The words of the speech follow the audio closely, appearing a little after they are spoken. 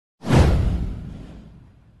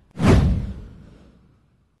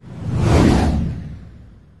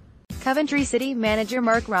Coventry City manager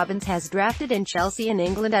Mark Robins has drafted in Chelsea and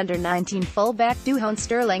England under-19 fullback Dujon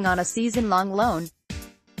Sterling on a season-long loan.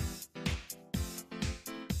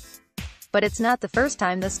 But it's not the first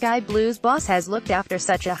time the Sky Blues boss has looked after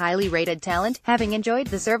such a highly rated talent, having enjoyed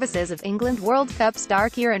the services of England World Cup star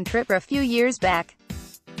Kieran Tripper a few years back.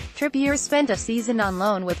 Trippier spent a season on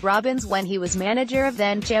loan with Robins when he was manager of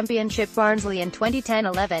then Championship Barnsley in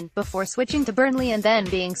 2010-11, before switching to Burnley and then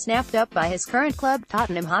being snapped up by his current club,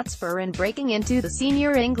 Tottenham Hotspur, and breaking into the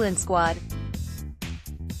senior England squad.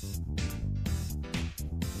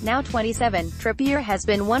 Now 27, Trippier has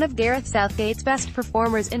been one of Gareth Southgate's best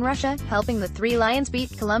performers in Russia, helping the Three Lions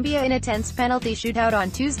beat Colombia in a tense penalty shootout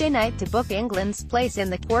on Tuesday night to book England's place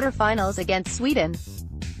in the quarter-finals against Sweden.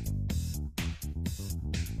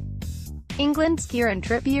 England's Kieran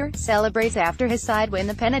Trippier celebrates after his side win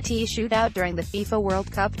the penalty shootout during the FIFA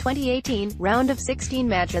World Cup 2018 round of 16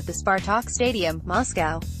 match at the Spartak Stadium,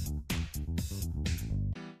 Moscow.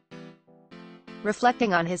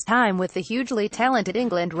 Reflecting on his time with the hugely talented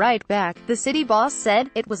England right-back, the City boss said,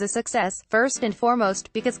 "It was a success, first and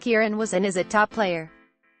foremost, because Kieran was and is a top player.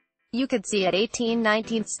 You could see at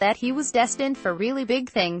 18-19 that he was destined for really big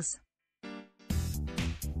things.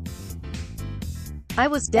 I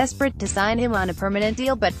was desperate to sign him on a permanent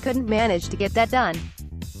deal but couldn't manage to get that done.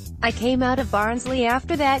 I came out of Barnsley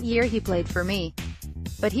after that year he played for me.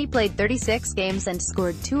 But he played 36 games and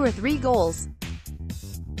scored 2 or 3 goals.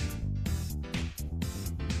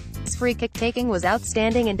 His free kick taking was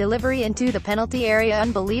outstanding and delivery into the penalty area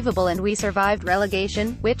unbelievable, and we survived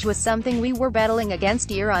relegation, which was something we were battling against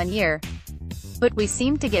year on year. But we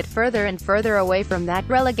seemed to get further and further away from that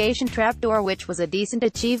relegation trapdoor, which was a decent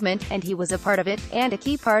achievement, and he was a part of it, and a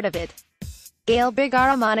key part of it." Gail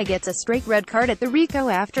Bigaramana gets a straight red card at the Rico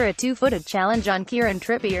after a two-footed challenge on Kieran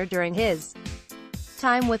Trippier during his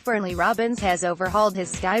time with Burnley. Robins has overhauled his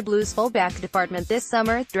Sky Blues fullback department this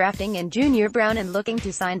summer, drafting in Junior Brown and looking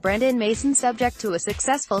to sign Brendan Mason subject to a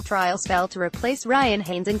successful trial spell to replace Ryan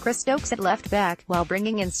Haynes and Chris Stokes at left back, while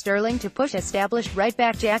bringing in Sterling to push established right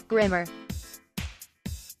back Jack Grimmer.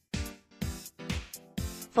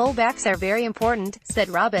 "Fullbacks are very important," said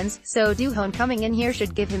Robins, "so Dujon coming in here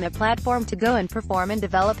should give him a platform to go and perform and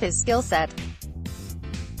develop his skill set.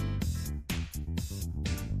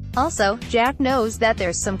 Also, Jack knows that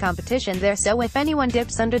there's some competition there, so if anyone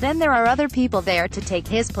dips under then there are other people there to take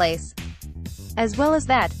his place. As well as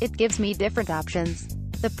that, it gives me different options."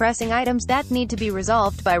 The pressing items that need to be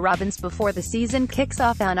resolved by Robins before the season kicks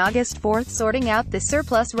off on August 4th. Sorting out the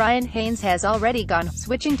surplus Ryan Haynes has already gone,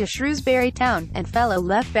 switching to Shrewsbury Town, and fellow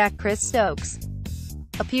left-back Chris Stokes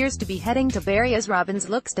appears to be heading to Bury as Robins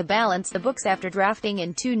looks to balance the books after drafting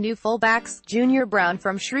in 2 new fullbacks, Junior Brown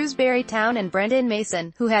from Shrewsbury Town and Brendan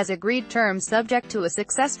Mason, who has agreed terms subject to a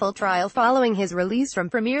successful trial following his release from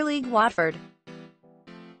Premier League Watford.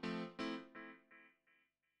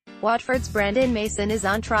 Watford's Brendan Mason is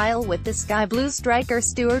on trial with the Sky Blues striker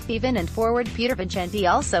Stuart Peven, and forward Peter Vincenti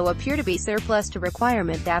also appear to be surplus to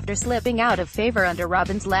requirement after slipping out of favour under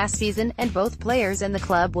Robins last season, and both players and the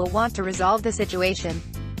club will want to resolve the situation.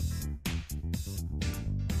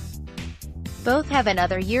 Both have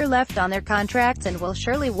another year left on their contracts and will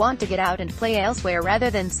surely want to get out and play elsewhere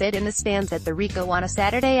rather than sit in the stands at the Rico on a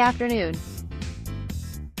Saturday afternoon.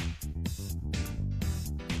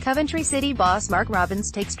 Coventry City boss Mark Robins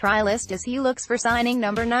takes trialist as he looks for signing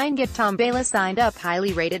number 9 get Tom Bayliss signed up.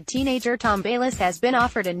 Highly rated teenager Tom Bayliss has been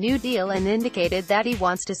offered a new deal and indicated that he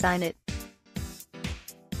wants to sign it.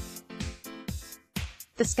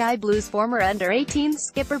 The Sky Blues former under-18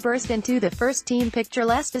 skipper burst into the first-team picture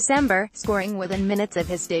last December, scoring within minutes of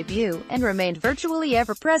his debut, and remained virtually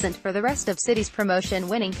ever-present for the rest of City's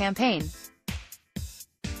promotion-winning campaign.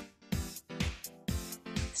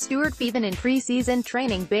 Stuart Peven in pre-season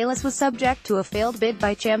training. Bayliss was subject to a failed bid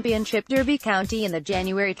by Championship Derby County in the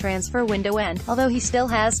January transfer window, and, although he still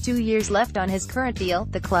has 2 years left on his current deal,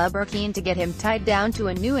 the club are keen to get him tied down to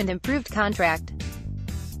a new and improved contract.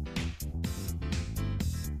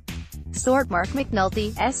 Sort Mark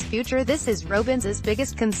McNulty's future. This is Robins'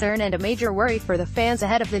 biggest concern and a major worry for the fans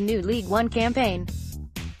ahead of the new League One campaign.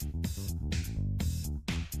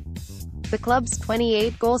 The club's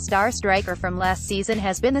 28-goal star striker from last season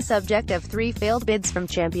has been the subject of 3 failed bids from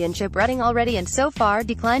Championship Reading already and so far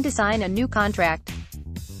declined to sign a new contract.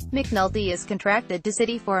 McNulty is contracted to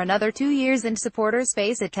City for another 2 years, and supporters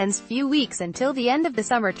face a tense few weeks until the end of the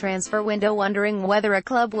summer transfer window, wondering whether a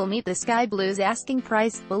club will meet the Sky Blues' asking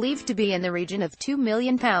price, believed to be in the region of £2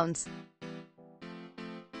 million.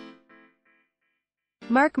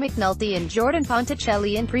 Mark McNulty and Jordan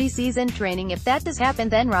Ponticelli in pre-season training. If that does happen,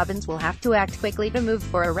 then Robins will have to act quickly to move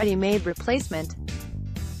for a ready-made replacement.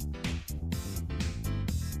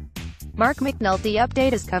 Mark McNulty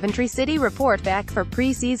update as Coventry City report back for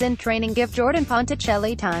pre-season training give Jordan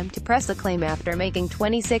Ponticelli time to press acclaim after making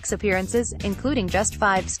 26 appearances, including just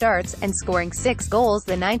 5 starts, and scoring 6 goals.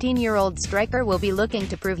 The 19-year-old striker will be looking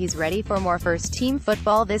to prove he's ready for more first-team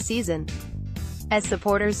football this season. As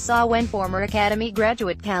supporters saw when former academy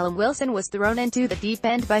graduate Callum Wilson was thrown into the deep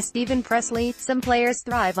end by Stephen Pressley, some players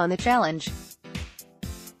thrive on the challenge.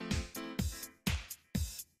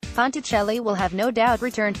 Ponticelli will have no doubt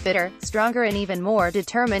returned fitter, stronger and even more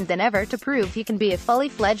determined than ever to prove he can be a fully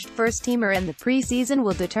fledged first-teamer, and the pre-season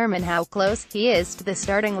will determine how close he is to the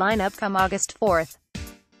starting lineup come August 4th.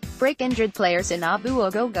 Break-injured players in Abu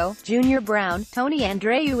Ogogo, Junior Brown, Tony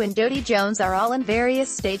Andreu and Dodi Jones are all in various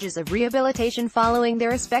stages of rehabilitation following their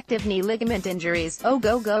respective knee ligament injuries,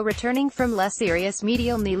 Ogogo returning from less serious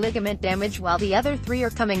medial knee ligament damage while the other 3 are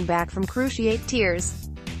coming back from cruciate tears.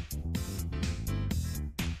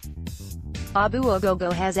 Abu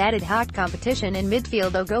Ogogo has added hot competition in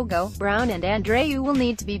midfield. Ogogo, Brown and Andreu will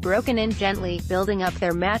need to be broken in gently, building up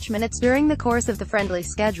their match minutes during the course of the friendly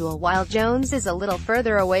schedule, while Jones is a little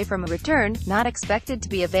further away from a return, not expected to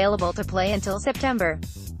be available to play until September.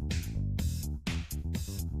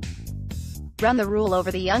 Run the rule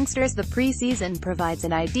over the youngsters. The pre-season provides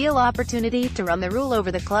an ideal opportunity to run the rule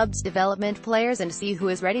over the club's development players and see who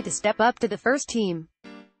is ready to step up to the first team.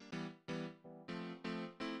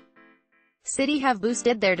 City have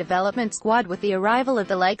boosted their development squad with the arrival of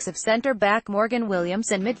the likes of centre-back Morgan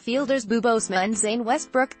Williams and midfielders Boubosma and Zane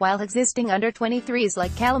Westbrook, while existing under-23s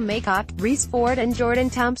like Callum Maycock, Reece Ford and Jordan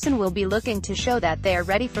Thompson will be looking to show that they are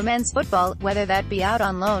ready for men's football, whether that be out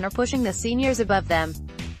on loan or pushing the seniors above them.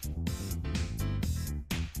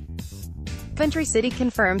 Coventry City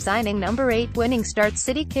confirm signing number 8 winning start.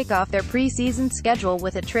 City kick off their pre-season schedule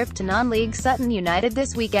with a trip to non-league Sutton United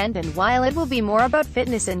this weekend, and while it will be more about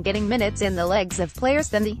fitness and getting minutes in the legs of players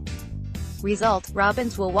than the result,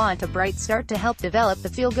 Robins will want a bright start to help develop the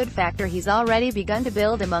feel-good factor he's already begun to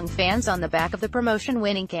build among fans on the back of the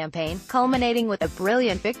promotion-winning campaign, culminating with a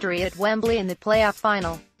brilliant victory at Wembley in the playoff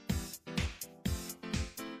final.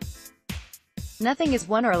 Nothing is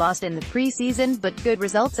won or lost in the pre-season, but good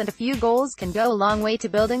results and a few goals can go a long way to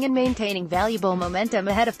building and maintaining valuable momentum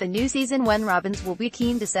ahead of the new season, when Robins will be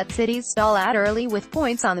keen to set City's stall out early with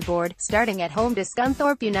points on the board, starting at home to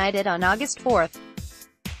Scunthorpe United on August 4th.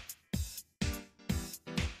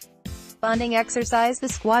 Bonding exercise. The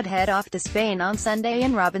squad head off to Spain on Sunday,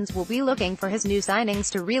 and Robins will be looking for his new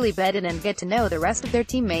signings to really bed in and get to know the rest of their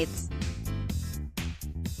teammates.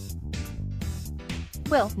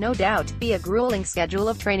 Will, no doubt, be a grueling schedule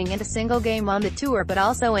of training and a single game on the tour, but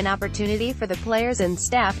also an opportunity for the players and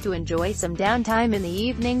staff to enjoy some downtime in the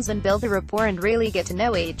evenings and build a rapport and really get to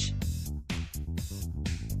know each.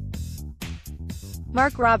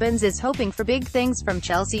 Mark Robins is hoping for big things from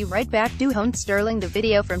Chelsea right back Dujon Sterling. The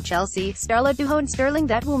video from Chelsea starlet Dujon Sterling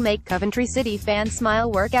that will make Coventry City fans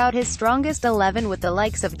smile work out his strongest 11 with the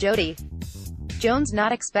likes of Jody Jones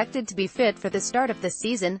not expected to be fit for the start of the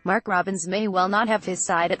season. Mark Robins may well not have his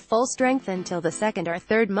side at full strength until the 2nd or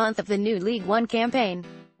 3rd month of the new League One campaign.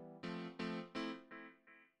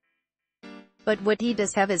 But what he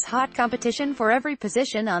does have is hot competition for every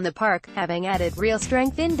position on the park, having added real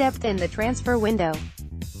strength in depth in the transfer window.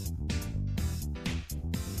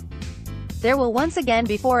 There will once again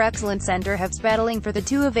be 4 excellent centre-halves battling for the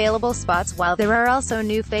 2 available spots, while there are also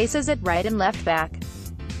new faces at right and left back.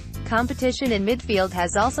 Competition in midfield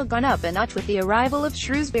has also gone up a notch with the arrival of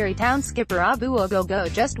Shrewsbury Town skipper Abu Ogogo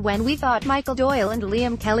just when we thought Michael Doyle and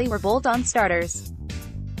Liam Kelly were bolt-on starters.